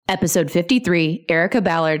Episode 53, Erica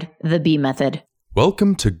Ballard, The B Method.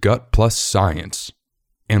 Welcome to Gut Plus Science.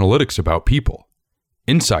 Analytics about people.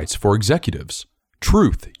 Insights for executives.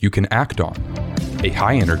 Truth you can act on. A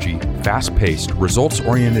high-energy, fast-paced,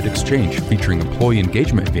 results-oriented exchange featuring employee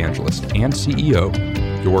engagement evangelist and CEO,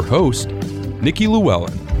 your host, Nikki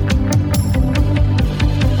Llewellyn.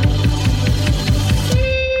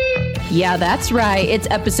 Yeah, that's right. It's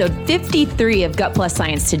episode 53 of Gut Plus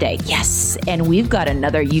Science today. Yes, and we've got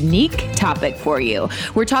another unique topic for you.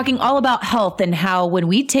 We're talking all about health and how when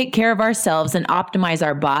we take care of ourselves and optimize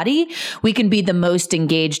our body, we can be the most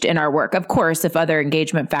engaged in our work. Of course, if other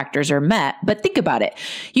engagement factors are met, but think about it.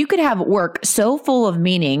 You could have work so full of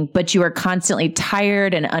meaning, but you are constantly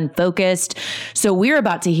tired and unfocused. So we're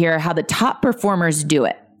about to hear how the top performers do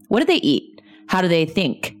it. What do they eat? How do they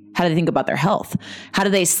think? How do they think about their health? How do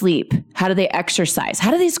they sleep? How do they exercise?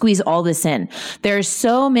 How do they squeeze all this in? There's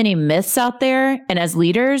so many myths out there. And as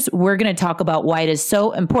leaders, we're going to talk about why it is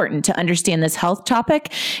so important to understand this health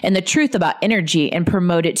topic and the truth about energy and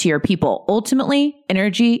promote it to your people. Ultimately,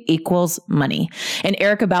 energy equals money. And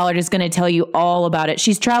Erica Ballard is going to tell you all about it.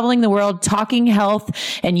 She's traveling the world talking health,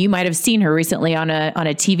 and you might have seen her recently on a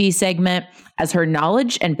TV segment as her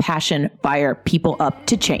knowledge and passion fire people up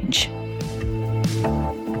to change.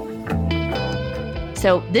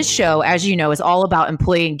 So this show, as you know, is all about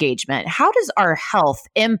employee engagement. How does our health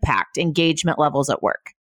impact engagement levels at work?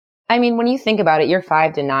 I mean, when you think about it, your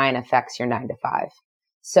 5 to 9 affects your 9 to 5.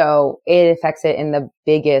 So it affects it in the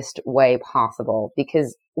biggest way possible,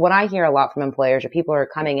 because what I hear a lot from employers are people are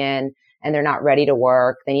coming in and they're not ready to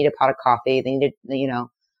work. They need a pot of coffee. They need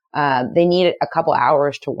they need a couple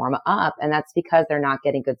hours to warm up. And that's because they're not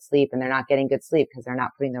getting good sleep, and they're not getting good sleep because they're not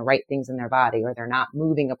putting the right things in their body, or they're not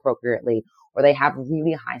moving appropriately, or they have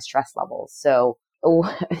really high stress levels. So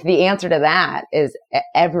the answer to that is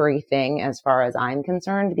everything as far as I'm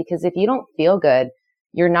concerned, because if you don't feel good,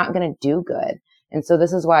 you're not going to do good. And so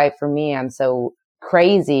this is why for me, I'm so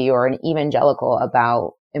crazy or an evangelical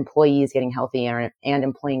about employees getting healthy and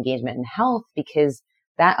employee engagement and health, because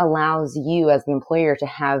that allows you as the employer to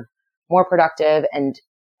have more productive and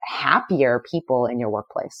happier people in your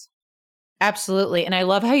workplace. Absolutely. And I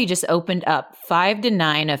love how you just opened up 5 to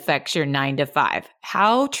 9 affects your 9 to 5.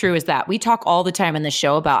 How true is that? We talk all the time in the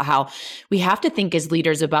show about how we have to think as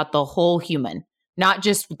leaders about the whole human, not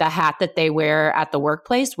just the hat that they wear at the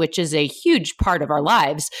workplace, which is a huge part of our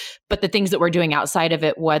lives, but the things that we're doing outside of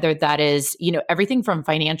it, whether that is, everything from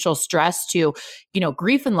financial stress to,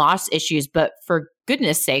 grief and loss issues, but for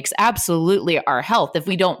goodness sakes, absolutely our health. If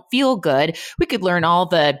we don't feel good, we could learn all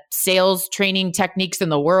the sales training techniques in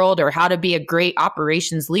the world or how to be a great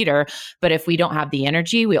operations leader. But if we don't have the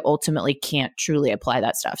energy, we ultimately can't truly apply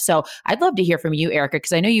that stuff. So I'd love to hear from you, Erica,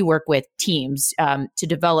 because I know you work with teams to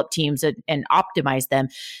develop teams and optimize them.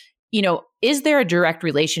 Is there a direct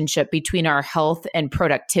relationship between our health and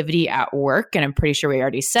productivity at work? And I'm pretty sure we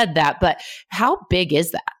already said that, but how big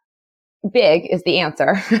is that? Big is the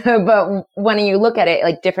answer. But when you look at it,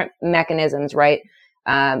 like different mechanisms, right,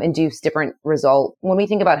 induce different result. When we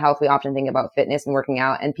think about health, we often think about fitness and working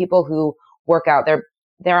out, and people who work out,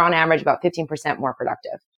 they're on average about 15% more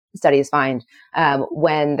productive. Studies find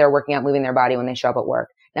when they're working out, moving their body when they show up at work.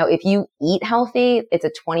 Now, if you eat healthy, it's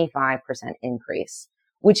a 25% increase,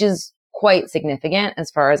 which is quite significant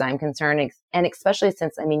as far as I'm concerned. And especially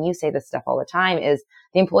since, you say this stuff all the time, is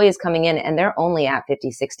the employee is coming in and they're only at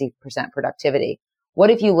 50-60% productivity. What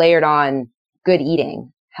if you layered on good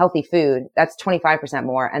eating, healthy food? That's 25%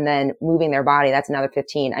 more. And then moving their body, that's another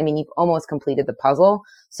 15. You've almost completed the puzzle.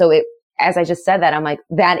 So as I just said that, I'm like,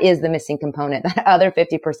 that is the missing component. That other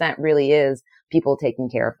 50% really is people taking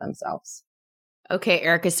care of themselves. Okay,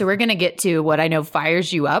 Erica, so we're going to get to what I know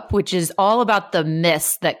fires you up, which is all about the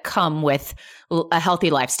myths that come with a healthy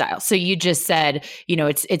lifestyle. So you just said,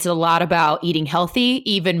 it's a lot about eating healthy,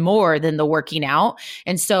 even more than the working out.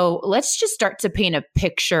 And so let's just start to paint a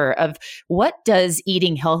picture of what does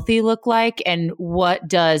eating healthy look like, and what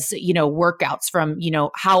does, workouts from,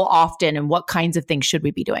 how often and what kinds of things should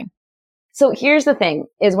we be doing? So here's the thing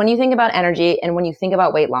is when you think about energy and when you think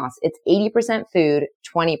about weight loss, it's 80% food,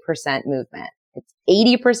 20% movement. It's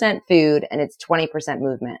 80% food and it's 20%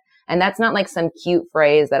 movement. And that's not like some cute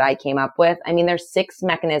phrase that I came up with. There's 6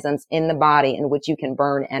 mechanisms in the body in which you can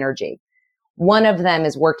burn energy. One of them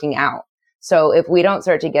is working out. So if we don't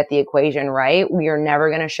start to get the equation right, we are never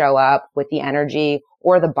going to show up with the energy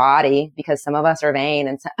or the body, because some of us are vain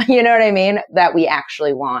and that we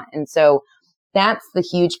actually want. And so that's the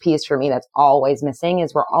huge piece for me that's always missing,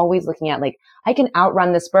 is we're always looking at like, I can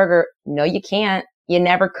outrun this burger. No, you can't. You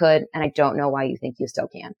never could. And I don't know why you think you still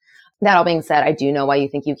can. That all being said, I do know why you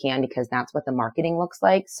think you can, because that's what the marketing looks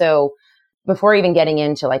like. So before even getting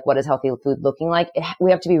into like what is healthy food looking like, we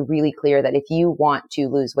have to be really clear that if you want to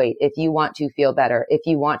lose weight, if you want to feel better, if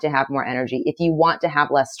you want to have more energy, if you want to have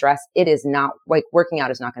less stress, it is not like working out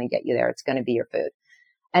is not going to get you there. It's going to be your food.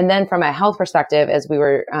 And then from a health perspective, as we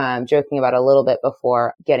were joking about a little bit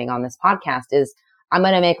before getting on this podcast, is I'm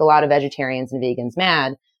going to make a lot of vegetarians and vegans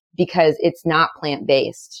mad because it's not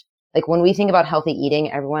plant-based. Like when we think about healthy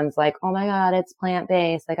eating, everyone's like, oh my God, it's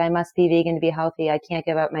plant-based. Like I must be vegan to be healthy. I can't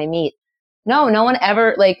give up my meat. No, no one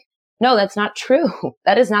ever no, that's not true.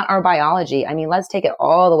 That is not our biology. I mean, let's take it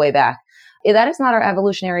all the way back. That is not our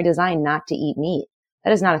evolutionary design not to eat meat.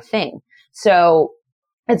 That is not a thing. So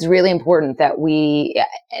it's really important that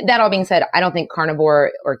that all being said, I don't think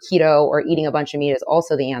carnivore or keto or eating a bunch of meat is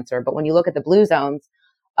also the answer. But when you look at the blue zones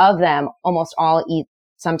of them, almost all eat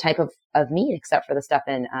some type of meat except for the stuff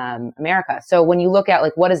in America. So when you look at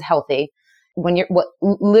like what is healthy,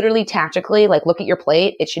 literally tactically, like look at your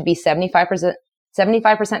plate, it should be 75%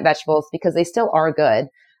 vegetables because they still are good.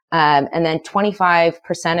 And then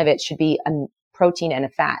 25% of it should be a protein and a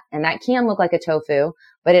fat. And that can look like a tofu,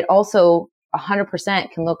 but it also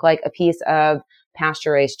 100% can look like a piece of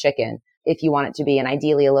pasture raised chicken if you want it to be, and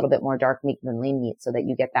ideally a little bit more dark meat than lean meat so that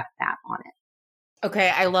you get that fat on it.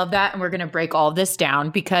 Okay, I love that. And we're going to break all of this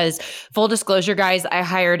down because full disclosure, guys, I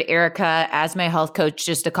hired Erica as my health coach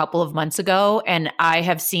just a couple of months ago. And I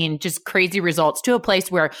have seen just crazy results to a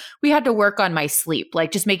place where we had to work on my sleep,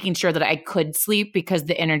 like just making sure that I could sleep because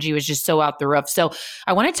the energy was just so out the roof. So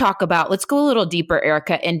I want to talk about, let's go a little deeper,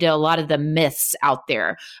 Erica, into a lot of the myths out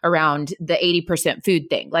there around the 80% food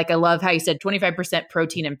thing. Like I love how you said 25%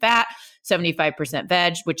 protein and fat, 75%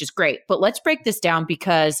 veg, which is great. But let's break this down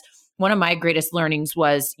because one of my greatest learnings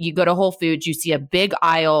was you go to Whole Foods, you see a big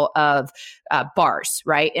aisle of bars,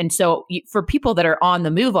 right? And so for people that are on the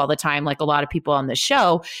move all the time, like a lot of people on the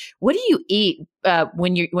show, what do you eat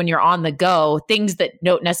when you're on the go? Things that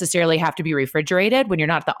don't necessarily have to be refrigerated when you're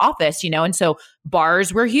not at the office, And so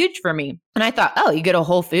bars were huge for me. And I thought, oh, you go to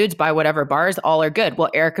Whole Foods, buy whatever bars, all are good. Well,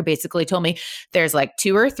 Erica basically told me there's like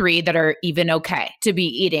 2 or 3 that are even okay to be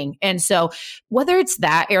eating. And so whether it's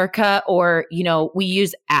that, Erica, or, we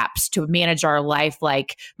use apps to manage our life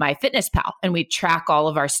like MyFitnessPal, and we track all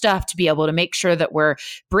of our stuff to be able to make sure that we're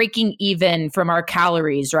breaking even from our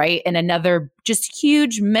calories, right? And another just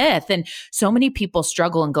huge myth. And so many people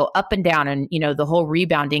struggle and go up and down and, the whole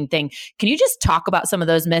rebounding thing. Can you just talk about some of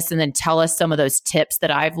those myths and then tell us some of those tips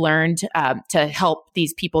that I've learned to help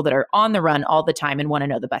these people that are on the run all the time and want to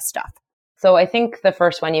know the best stuff? So I think the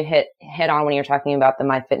first one you hit on when you're talking about the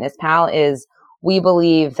MyFitnessPal is we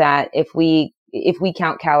believe that if we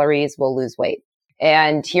count calories, we'll lose weight.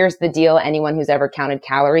 And here's the deal. Anyone who's ever counted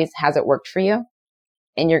calories, has it worked for you?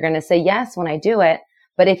 And you're going to say, yes, when I do it.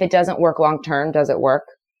 But if it doesn't work long term, does it work?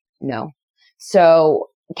 No. So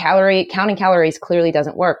counting calories clearly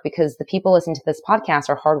doesn't work because the people listening to this podcast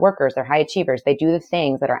are hard workers. They're high achievers. They do the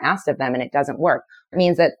things that are asked of them and it doesn't work. It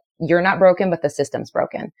means that you're not broken, but the system's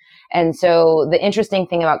broken. And so the interesting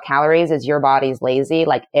thing about calories is your body's lazy.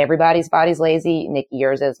 Like everybody's body's lazy. Nick,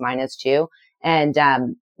 yours is, mine is too. And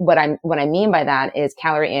what I mean by that is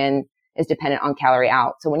calorie in is dependent on calorie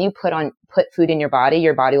out. So when you put food in your body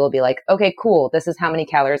will be like, okay, cool. This is how many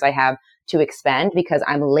calories I have to expend because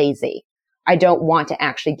I'm lazy. I don't want to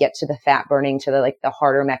actually get to the fat burning, to the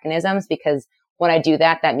harder mechanisms, because when I do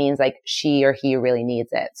that, that means like she or he really needs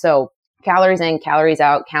it. So calories in, calories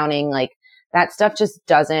out, counting, like that stuff just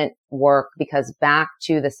doesn't work because back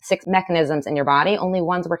to the 6 mechanisms in your body, only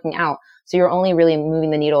one's working out. So you're only really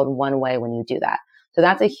moving the needle in one way when you do that. So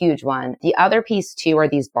that's a huge one. The other piece too are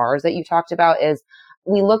these bars that you talked about. Is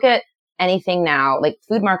we look at anything now, like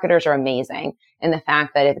food marketers are amazing in the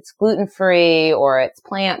fact that if it's gluten-free or it's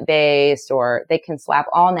plant-based or they can slap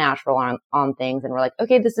all natural on things and we're like,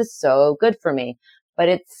 okay, this is so good for me. But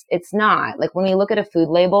it's not. Like when we look at a food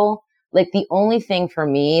label, like the only thing for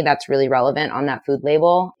me that's really relevant on that food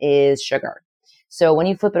label is sugar. So when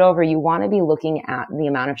you flip it over, you want to be looking at the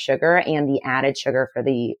amount of sugar and the added sugar for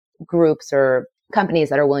the groups or companies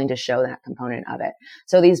that are willing to show that component of it.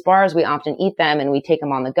 So these bars, we often eat them and we take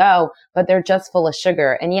them on the go, but they're just full of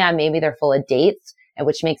sugar. And yeah, maybe they're full of dates,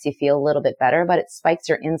 which makes you feel a little bit better, but it spikes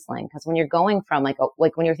your insulin. Because when you're going from like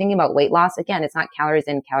when you're thinking about weight loss, again, it's not calories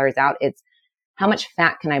in, calories out. It's how much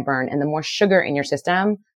fat can I burn? And the more sugar in your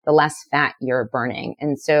system, the less fat you're burning.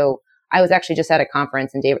 And so I was actually just at a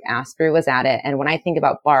conference and David Asprey was at it. And when I think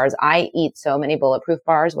about bars, I eat so many bulletproof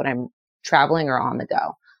bars when I'm traveling or on the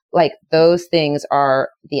go. Like those things are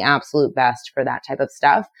the absolute best for that type of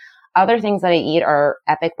stuff. Other things that I eat are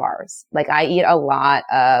Epic bars. Like I eat a lot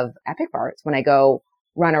of Epic bars when I go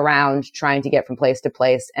run around trying to get from place to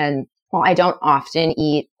place. And while I don't often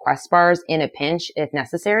eat Quest bars in a pinch if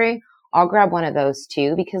necessary, I'll grab one of those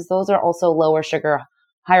too, because those are also lower sugar,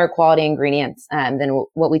 higher quality ingredients than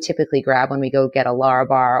what we typically grab when we go get a Lara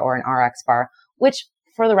bar or an RX bar, which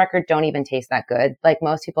for the record don't even taste that good. Like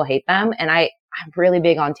most people hate them. And I'm really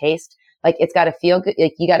big on taste. Like it's got to feel good.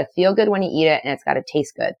 Like you got to feel good when you eat it and it's got to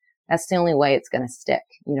taste good. That's the only way it's going to stick.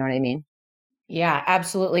 You know what I mean? Yeah,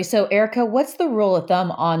 absolutely. So Erica, what's the rule of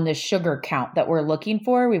thumb on the sugar count that we're looking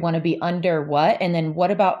for? We want to be under what? And then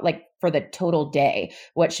what about like for the total day?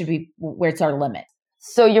 What should be, where's our limit?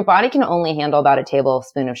 So your body can only handle about a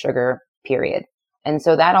tablespoon of sugar, period. And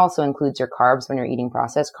so that also includes your carbs when you're eating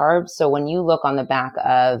processed carbs. So when you look on the back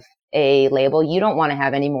of a label, you don't want to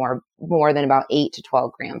have any more than about 8 to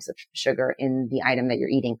 12 grams of sugar in the item that you're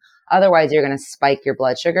eating. Otherwise, you're going to spike your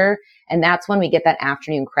blood sugar. And that's when we get that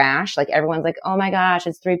afternoon crash. Like everyone's like, oh my gosh,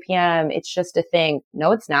 it's 3 p.m. It's just a thing.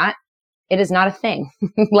 No, it's not. It is not a thing.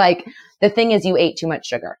 Like the thing is you ate too much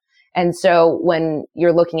sugar. And so when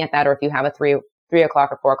you're looking at that, or if you have a 3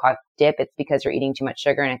 o'clock or 4 o'clock dip, it's because you're eating too much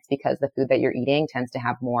sugar, and it's because the food that you're eating tends to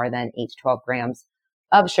have more than 8 to 12 grams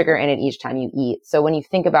of sugar in it each time you eat. So when you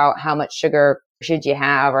think about how much sugar should you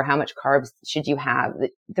have or how much carbs should you have,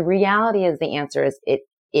 the reality is the answer is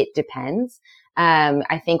it depends.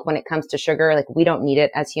 I think when it comes to sugar, like we don't need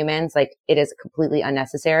it as humans, like it is completely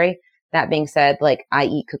unnecessary. That being said, like I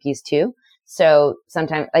eat cookies too. So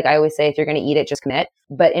sometimes, like I always say, if you're going to eat it, just commit.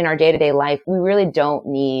 But in our day-to-day life, we really don't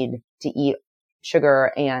need to eat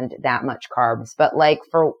sugar and that much carbs. But like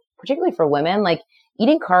particularly for women, like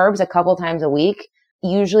eating carbs a couple times a week,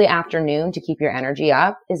 usually afternoon to keep your energy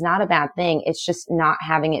up, is not a bad thing. It's just not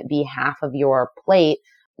having it be half of your plate.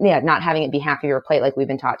 Yeah, not having it be half of your plate like we've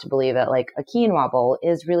been taught to believe that like a quinoa bowl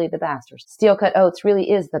is really the best, or steel cut oats really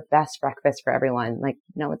is the best breakfast for everyone. Like,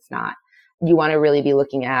 no, it's not. You want to really be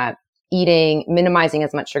looking at minimizing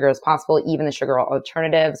as much sugar as possible, even the sugar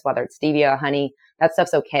alternatives, whether it's stevia, honey, that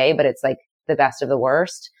stuff's okay, but it's like the best of the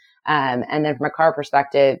worst. And then from a carb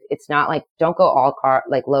perspective, it's not like, don't go all carb,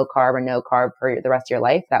 like low carb or no carb for the rest of your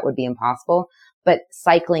life. That would be impossible, but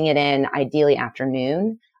cycling it in ideally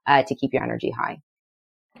afternoon, to keep your energy high.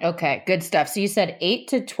 Okay, good stuff. So you said 8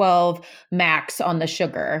 to 12 max on the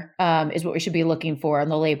sugar is what we should be looking for on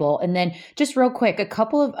the label. And then just real quick, a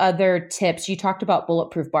couple of other tips. You talked about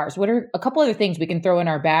bulletproof bars. What are a couple other things we can throw in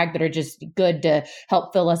our bag that are just good to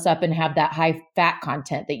help fill us up and have that high fat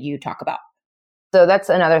content that you talk about? So that's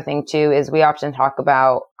another thing too, is we often talk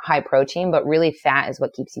about high protein, but really fat is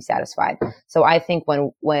what keeps you satisfied. So I think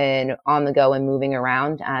when on the go and moving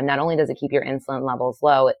around, not only does it keep your insulin levels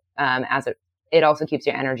low, it also keeps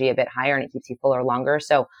your energy a bit higher and it keeps you fuller longer.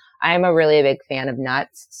 So I'm a really big fan of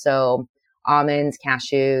nuts. So almonds,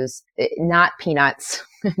 cashews, not peanuts,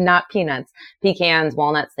 pecans,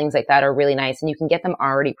 walnuts, things like that are really nice. And you can get them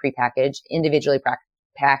already prepackaged, individually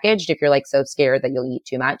packaged if you're like so scared that you'll eat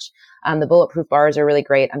too much. The bulletproof bars are really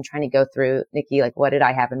great. I'm trying to go through, Nikki, like what did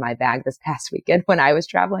I have in my bag this past weekend when I was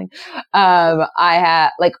traveling? I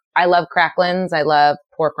love cracklins. I love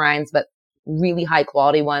pork rinds, but really high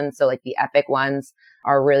quality ones. So like the Epic ones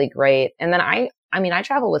are really great. And then I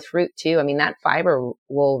travel with fruit too. I mean, that fiber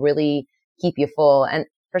will really keep you full. And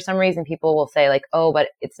for some reason people will say like, oh, but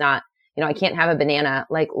it's not, I can't have a banana.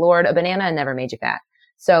 Like, Lord, a banana never made you fat.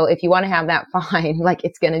 So if you want to have that, fine, like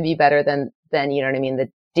it's going to be better than, you know what I mean? The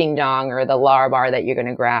Ding Dong or the Lara bar that you're going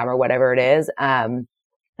to grab or whatever it is. I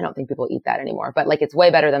don't think people eat that anymore, but like it's way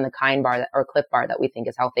better than the Kind bar or Clif bar that we think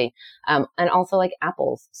is healthy. And also like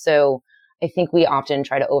apples. So I think we often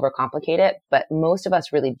try to overcomplicate it, but most of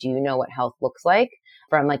us really do know what health looks like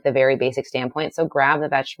from like the very basic standpoint. So grab the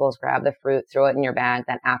vegetables, grab the fruit, throw it in your bag.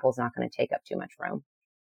 That apple's not going to take up too much room.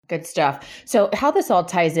 Good stuff. So how this all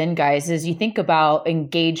ties in, guys, is you think about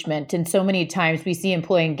engagement, and so many times we see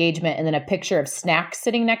employee engagement and then a picture of snacks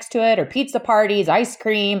sitting next to it, or pizza parties, ice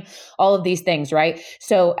cream, all of these things, right?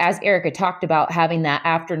 So as Erica talked about, having that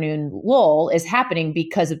afternoon lull is happening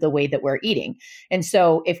because of the way that we're eating. And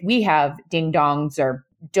so if we have ding dongs or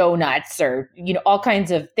donuts or, all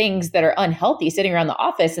kinds of things that are unhealthy sitting around the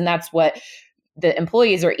office, and that's what the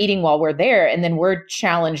employees are eating while we're there, and then we're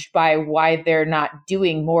challenged by why they're not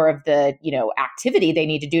doing more of the, activity they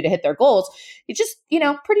need to do to hit their goals. It's just,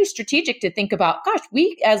 pretty strategic to think about, gosh,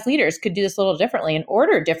 we as leaders could do this a little differently and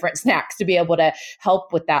order different snacks to be able to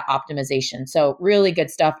help with that optimization. So really good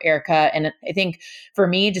stuff, Erica. And I think for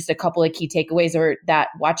me, just a couple of key takeaways are that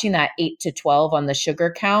watching that 8 to 12 on the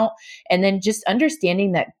sugar count, and then just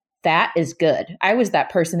understanding that fat is good. I was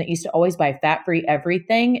that person that used to always buy fat-free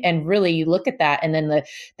everything. And really you look at that and then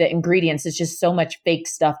the ingredients is just so much fake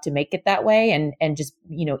stuff to make it that way. And just,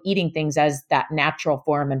 eating things as that natural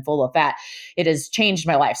form and full of fat, it has changed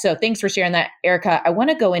my life. So thanks for sharing that, Erica. I want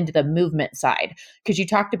to go into the movement side because you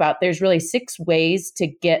talked about there's really 6 ways to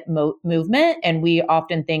get movement. And we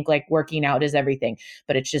often think like working out is everything,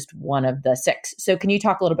 but it's just one of the 6. So can you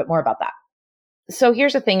talk a little bit more about that? So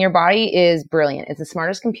here's the thing. Your body is brilliant. It's the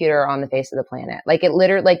smartest computer on the face of the planet. Like it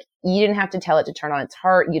literally, like you didn't have to tell it to turn on its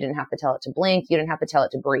heart. You didn't have to tell it to blink. You didn't have to tell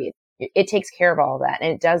it to breathe. It takes care of all of that.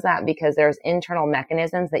 And it does that because there's internal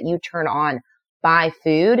mechanisms that you turn on by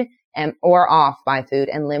food or off by food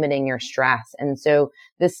and limiting your stress. And so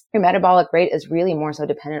your metabolic rate is really more so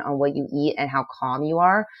dependent on what you eat and how calm you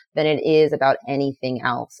are than it is about anything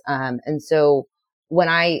else. And so when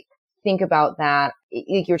I think about that,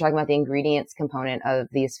 like you were talking about the ingredients component of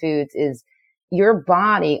these foods, is your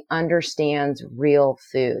body understands real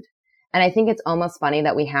food. And I think it's almost funny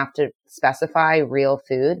that we have to specify real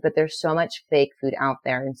food, but there's so much fake food out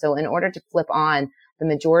there. And so in order to flip on the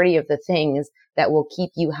majority of the things that will keep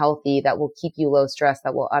you healthy, that will keep you low stress,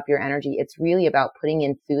 that will up your energy, it's really about putting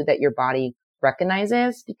in food that your body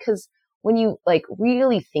recognizes. Because when you like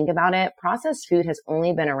really think about it, processed food has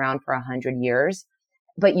only been around for 100 years.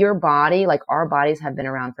 But your body, like our bodies have been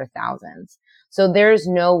around for thousands. So there's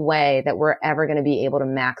no way that we're ever going to be able to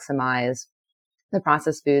maximize the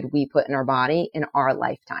processed food we put in our body in our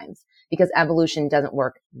lifetimes because evolution doesn't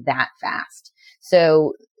work that fast.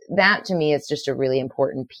 So that to me is just a really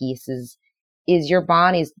important piece is your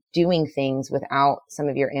body's doing things without some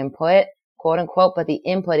of your input, quote unquote, but the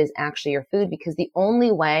input is actually your food because the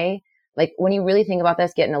only way, like when you really think about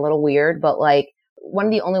this, getting a little weird, but like, one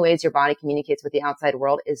of the only ways your body communicates with the outside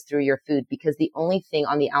world is through your food because the only thing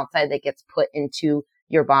on the outside that gets put into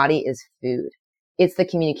your body is food. It's the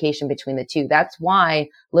communication between the two. That's why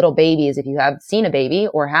little babies, if you have seen a baby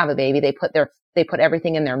or have a baby, they put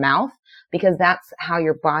everything in their mouth because that's how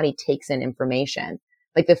your body takes in information.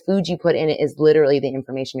 Like the food you put in it is literally the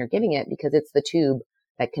information you're giving it because it's the tube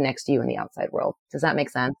that connects to you in the outside world. Does that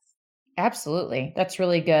make sense? Absolutely. That's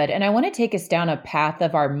really good. And I want to take us down a path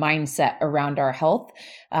of our mindset around our health.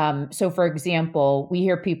 So for example, we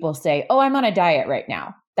hear people say, oh, I'm on a diet right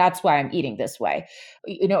now. That's why I'm eating this way,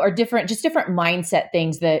 or different mindset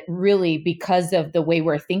things that really, because of the way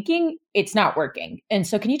we're thinking, it's not working. And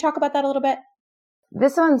so can you talk about that a little bit?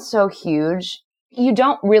 This one's so huge. You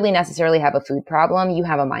don't really necessarily have a food problem. You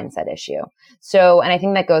have a mindset issue. So, and I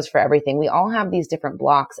think that goes for everything. We all have these different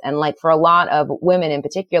blocks. And like for a lot of women in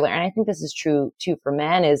particular, and I think this is true too for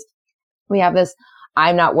men, is we have this,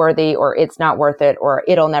 I'm not worthy, or it's not worth it, or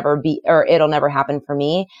it'll never happen for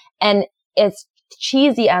me. And it's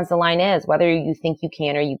cheesy as the line is, whether you think you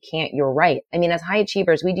can or you can't, you're right. I mean, as high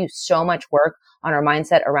achievers, we do so much work on our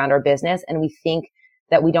mindset around our business, and we think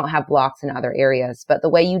that we don't have blocks in other areas. But the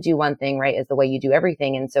way you do one thing, right, is the way you do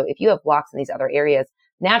everything. And so if you have blocks in these other areas,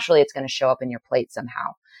 naturally it's going to show up in your plate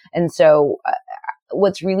somehow. And so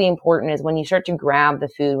what's really important is when you start to grab the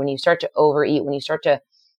food, when you start to overeat, when you start to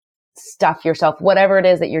stuff yourself, whatever it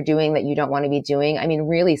is that you're doing that you don't want to be doing, I mean,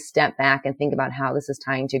 really step back and think about how this is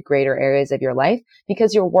tying to greater areas of your life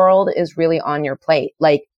because your world is really on your plate.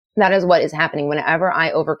 Like that is what is happening. Whenever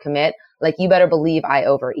I overcommit, like you better believe I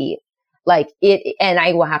overeat. Like it, and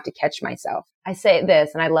I will have to catch myself. I say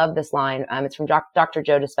this, and I love this line. It's from Dr.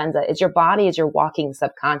 Joe Dispenza. It's your body is your walking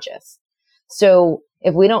subconscious. So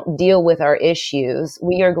if we don't deal with our issues,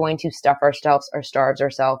 we are going to stuff ourselves or starve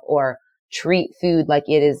ourselves or treat food like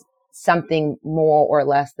it is something more or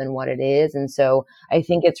less than what it is. And so I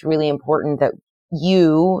think it's really important that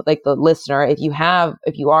you, like the listener, if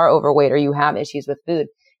you are overweight or you have issues with food,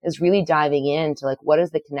 is really diving into like, what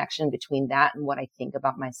is the connection between that and what I think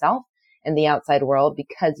about myself and the outside world,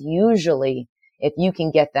 because usually if you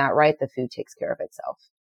can get that right, the food takes care of itself.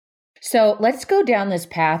 So let's go down this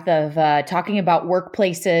path of talking about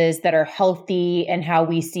workplaces that are healthy and how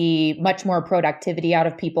we see much more productivity out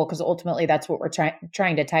of people, because ultimately that's what we're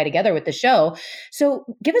trying to tie together with the show. So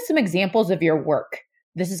give us some examples of your work.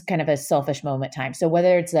 This is kind of a selfish moment time. So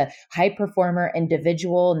whether it's a high performer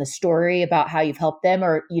individual and the story about how you've helped them,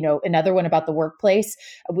 or, another one about the workplace,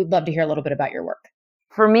 we'd love to hear a little bit about your work.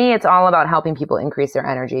 For me, it's all about helping people increase their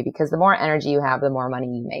energy, because the more energy you have, the more money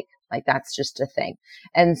you make. Like that's just a thing.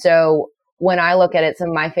 And so when I look at it, some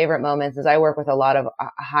of my favorite moments is I work with a lot of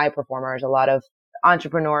high performers, a lot of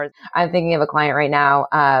entrepreneurs. I'm thinking of a client right now.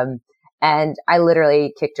 And I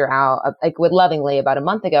literally kicked her out like with Lovingly about a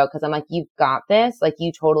month ago. Cause I'm like, you've got this. Like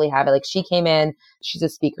you totally have it. Like she came in, she's a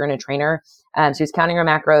speaker and a trainer. She was counting her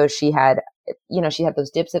macros. She had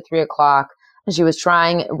those dips at 3:00. She was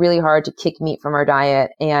trying really hard to kick meat from her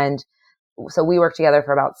diet. And so we worked together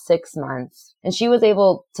for about 6 months, and she was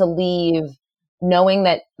able to leave knowing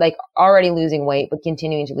that, like, already losing weight, but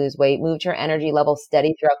continuing to lose weight, moved her energy level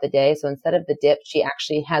steady throughout the day. So instead of the dip, she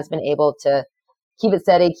actually has been able to keep it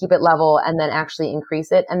steady, keep it level, and then actually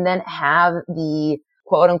increase it, and then have the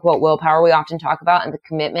quote unquote willpower we often talk about and the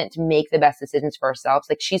commitment to make the best decisions for herself.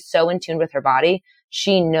 Like, she's so in tune with her body.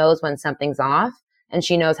 She knows when something's off, and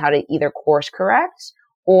she knows how to either course correct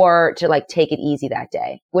or to like take it easy that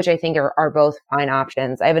day, which I think are both fine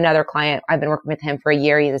options. I have another client. I've been working with him for a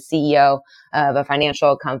year. He's a CEO of a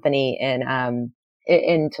financial company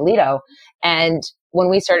in Toledo. And when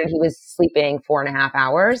we started, he was sleeping 4.5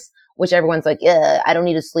 hours, which everyone's like, I don't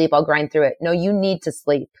need to sleep. I'll grind through it. No, you need to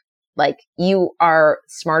sleep. Like, you are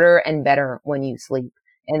smarter and better when you sleep.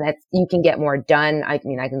 And that's, you can get more done. I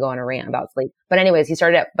mean, I can go on a rant about sleep. But anyways, he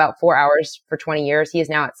started at about 4 hours for 20 years. He is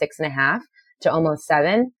now at 6.5 to almost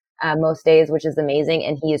 7 most days, which is amazing.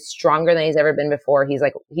 And he is stronger than he's ever been before. He's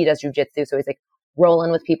like, he does jujitsu. So he's like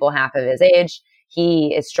rolling with people half of his age.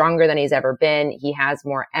 He is stronger than he's ever been. He has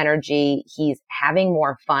more energy. He's having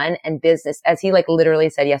more fun, and business, as he like literally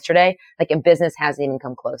said yesterday, like, in business hasn't even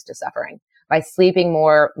come close to suffering. By sleeping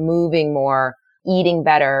more, moving more, eating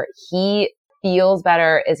better, he feels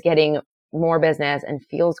better, is getting more business, and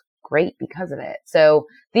feels great because of it. So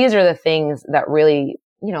these are the things that really,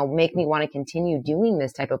 make me want to continue doing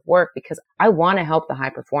this type of work, because I want to help the high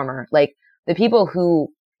performer. Like, the people who,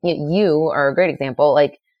 you are a great example.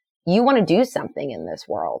 Like, you want to do something in this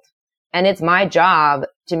world, and it's my job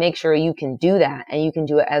to make sure you can do that, and you can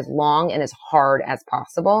do it as long and as hard as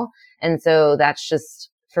possible. And so that's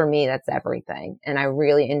just, for me, that's everything. And I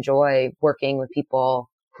really enjoy working with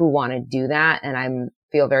people who want to do that. And I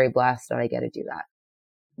feel very blessed that I get to do that.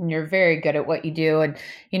 And you're very good at what you do. And,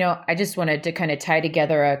 I just wanted to kind of tie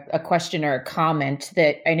together a question or a comment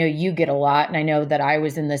that I know you get a lot. And I know that I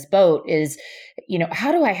was in this boat is,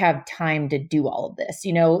 how do I have time to do all of this?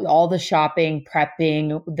 All the shopping,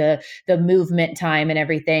 prepping, the movement time and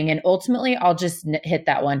everything. And ultimately, I'll just hit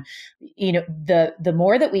that one. The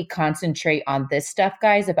more that we concentrate on this stuff,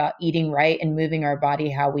 guys, about eating right and moving our body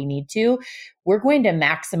how we need to, we're going to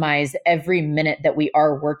maximize every minute that we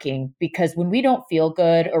are working, because when we don't feel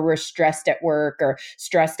good, or we're stressed at work or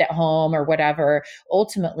stressed at home or whatever,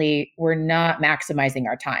 ultimately we're not maximizing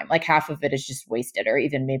our time. Like, half of it is just wasted, or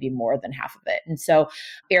even maybe more than half of it. And so,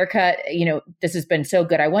 Erica, this has been so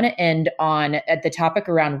good. I want to end on at the topic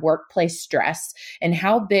around workplace stress and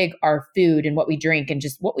how big our food and what we drink and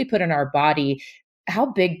just what we put in our body, how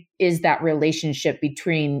big is that relationship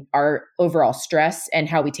between our overall stress and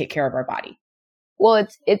how we take care of our body? Well,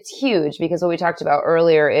 it's huge, because what we talked about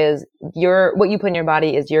earlier is what you put in your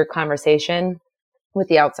body is your conversation with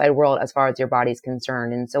the outside world as far as your body's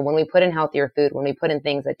concerned. And so when we put in healthier food, when we put in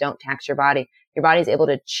things that don't tax your body's able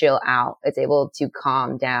to chill out. It's able to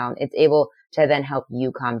calm down. It's able to then help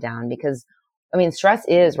you calm down, because stress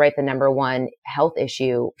is the number one health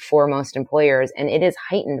issue for most employers. And it is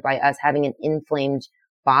heightened by us having an inflamed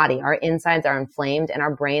body. Our insides are inflamed, and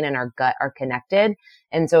our brain and our gut are connected.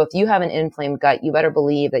 And so if you have an inflamed gut, you better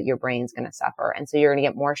believe that your brain's going to suffer. And so you're going to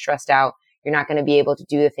get more stressed out. You're not going to be able to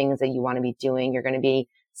do the things that you want to be doing. You're going to be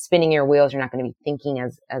spinning your wheels. You're not going to be thinking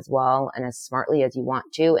as well and as smartly as you want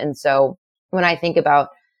to. And so when I think about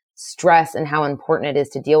stress and how important it is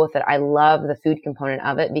to deal with it, I love the food component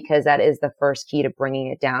of it, because that is the first key to bringing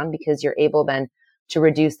it down, because you're able then to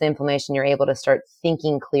reduce the inflammation. You're able to start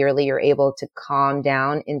thinking clearly. You're able to calm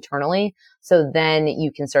down internally. So then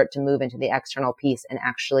you can start to move into the external piece and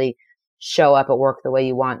actually show up at work the way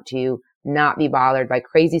you want to, not be bothered by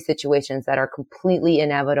crazy situations that are completely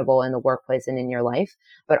inevitable in the workplace and in your life.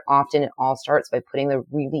 But often it all starts by putting the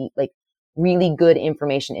really good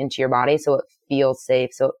information into your body, so it feels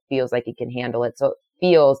safe, so it feels like it can handle it, so it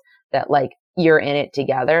feels that like you're in it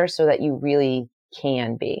together, so that you really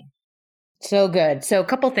can be. So good. So a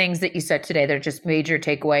couple things that you said today, they're just major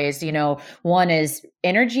takeaways. One is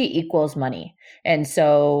energy equals money. And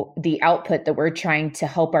so the output that we're trying to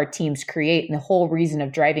help our teams create, and the whole reason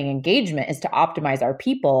of driving engagement, is to optimize our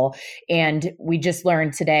people. And we just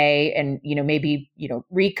learned today, and, maybe,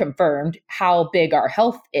 reconfirmed how big our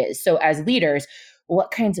health is. So as leaders, what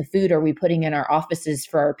kinds of food are we putting in our offices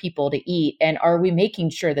for our people to eat? And are we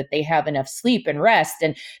making sure that they have enough sleep and rest?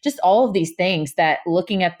 And just all of these things that,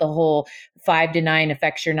 looking at the whole 5 to 9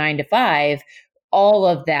 affects your 9 to 5, all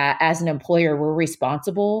of that as an employer we're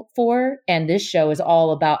responsible for. And this show is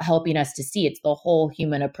all about helping us to see it's the whole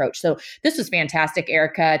human approach. So this was fantastic,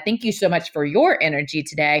 Erica. Thank you so much for your energy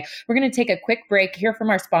today. We're going to take a quick break, hear from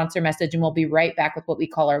our sponsor message, and we'll be right back with what we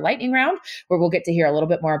call our lightning round, where we'll get to hear a little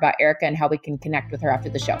bit more about Erica and how we can connect with her after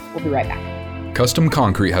the show. We'll be right back. Custom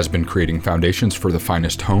Concrete has been creating foundations for the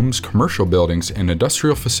finest homes, commercial buildings, and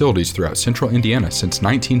industrial facilities throughout central Indiana since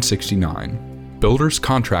 1969. Builders,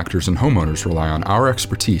 contractors, and homeowners rely on our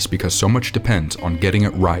expertise because so much depends on getting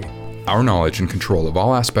it right. Our knowledge and control of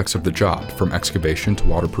all aspects of the job, from excavation to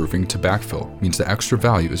waterproofing to backfill, means that extra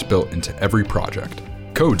value is built into every project.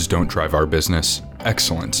 Codes don't drive our business,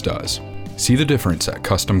 excellence does. See the difference at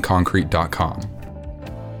customconcrete.com.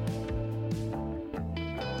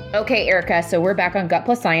 Okay, Erica, so we're back on Gut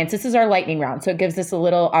Plus Science. This is our lightning round. So it gives us a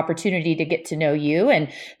little opportunity to get to know you.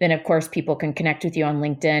 And then, of course, people can connect with you on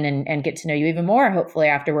LinkedIn and get to know you even more, hopefully,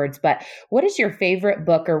 afterwards. But what is your favorite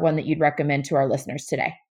book or one that you'd recommend to our listeners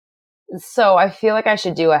today? So I feel like I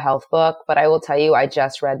should do a health book, but I will tell you, I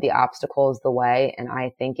just read The Obstacle is the Way, and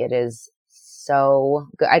I think it is so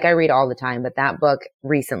good. Like, I read all the time, but that book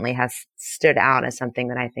recently has stood out as something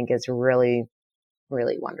that I think is really,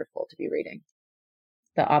 really wonderful to be reading.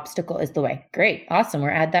 The Obstacle is the Way. Great. Awesome.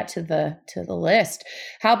 We'll add that to the list.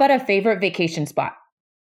 How about a favorite vacation spot?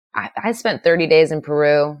 I spent 30 days in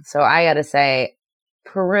Peru. So I got to say,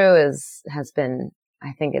 Peru has been,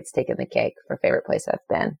 I think it's taken the cake for favorite place I've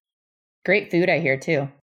been. Great food, I hear too.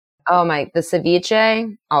 Oh the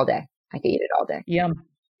ceviche, all day. I could eat it all day. Yum.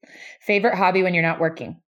 Favorite hobby when you're not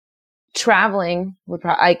working? Traveling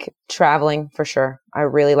traveling for sure. I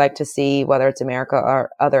really like to see whether it's America or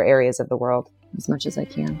other areas of the world as much as I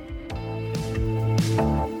can.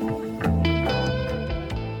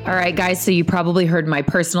 All right, guys. So you probably heard my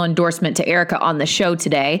personal endorsement to Erica on the show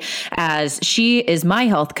today, as she is my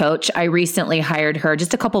health coach. I recently hired her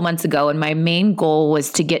just a couple months ago, and my main goal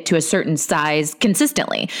was to get to a certain size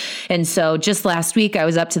consistently. And so just last week, I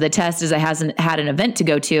was up to the test as I had an event to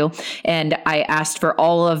go to, and I asked for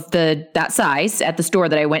all of that size at the store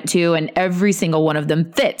that I went to, and every single one of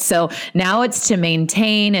them fit. So now it's to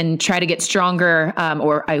maintain and try to get stronger,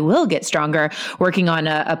 or I will get stronger, working on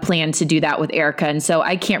a plan to do that with Erica. And so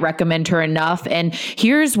I can't recommend her enough. And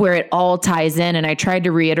here's where it all ties in. And I tried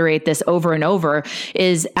to reiterate this over and over,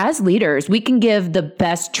 is as leaders, we can give the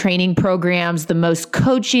best training programs, the most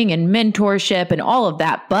coaching and mentorship and all of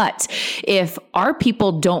that. But if our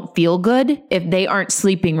people don't feel good, if they aren't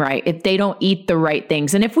sleeping right, if they don't eat the right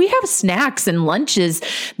things, and if we have snacks and lunches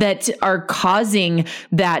that are causing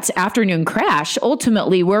that afternoon crash,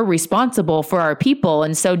 ultimately we're responsible for our people.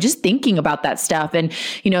 And so just thinking about that stuff, and,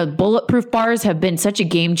 bulletproof bars have been such a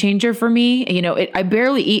game changer for me. I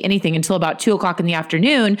barely eat anything until about 2:00 in the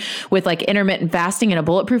afternoon with like intermittent fasting and a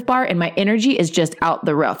bulletproof bar, and my energy is just out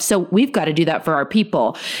the roof. So we've got to do that for our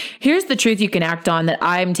people. Here's the truth you can act on that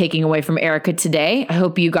I'm taking away from Erica today. I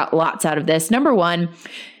hope you got lots out of this. Number one,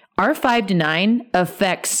 our 5 to 9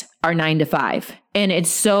 affects our 9 to 5. And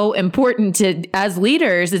it's so important to, as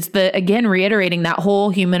leaders, it's again, reiterating that whole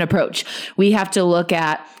human approach. We have to look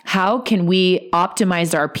at how can we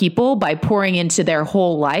optimize our people by pouring into their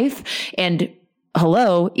whole life, and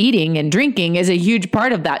eating and drinking is a huge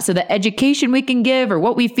part of that. So the education we can give or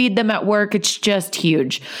what we feed them at work, it's just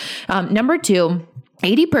huge. Number two,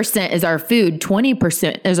 80% is our food,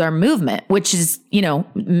 20% is our movement, which is,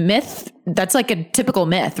 myth. That's like a typical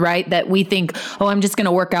myth, right? That we think, I'm just going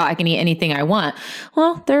to work out, I can eat anything I want.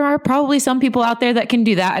 Well, there are probably some people out there that can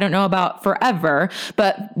do that. I don't know about forever,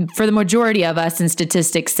 but for the majority of us, and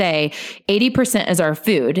statistics say 80% is our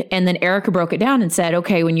food. And then Erica broke it down and said,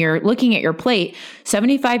 okay, when you're looking at your plate,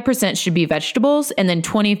 75% should be vegetables and then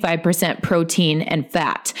 25% protein and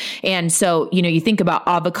fat. And so, you think about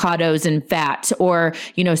avocados and fat, or,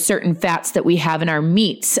 certain fats that we have in our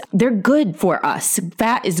meats. They're good for us.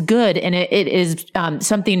 Fat is good. And it is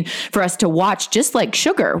something for us to watch, just like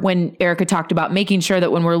sugar, when Erica talked about making sure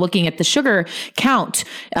that when we're looking at the sugar count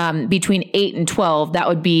between 8 and 12, that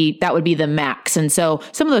would be the max. And so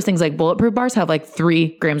some of those things like bulletproof bars have like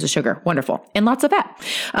 3 grams of sugar. Wonderful. And lots of fat.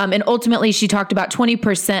 And ultimately, she talked about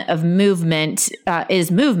 20% of movement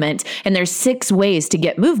is movement. And there's 6 ways to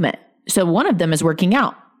get movement. So one of them is working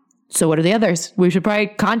out. So what are the others? We should probably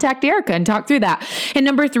contact Erica and talk through that. And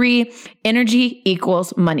number 3, energy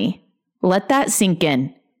equals money. Let that sink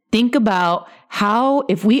in. Think about how,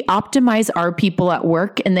 if we optimize our people at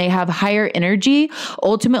work and they have higher energy,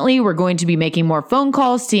 ultimately we're going to be making more phone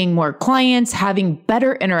calls, seeing more clients, having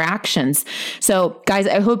better interactions. So guys,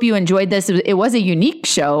 I hope you enjoyed this. It was a unique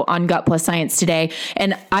show on Gut Plus Science today.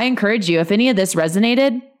 And I encourage you, if any of this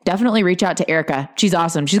resonated, definitely reach out to Erica. She's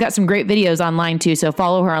awesome. She's got some great videos online too. So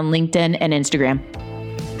follow her on LinkedIn and Instagram.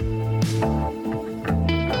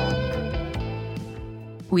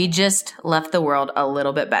 We just left the world a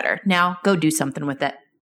little bit better. Now go do something with it.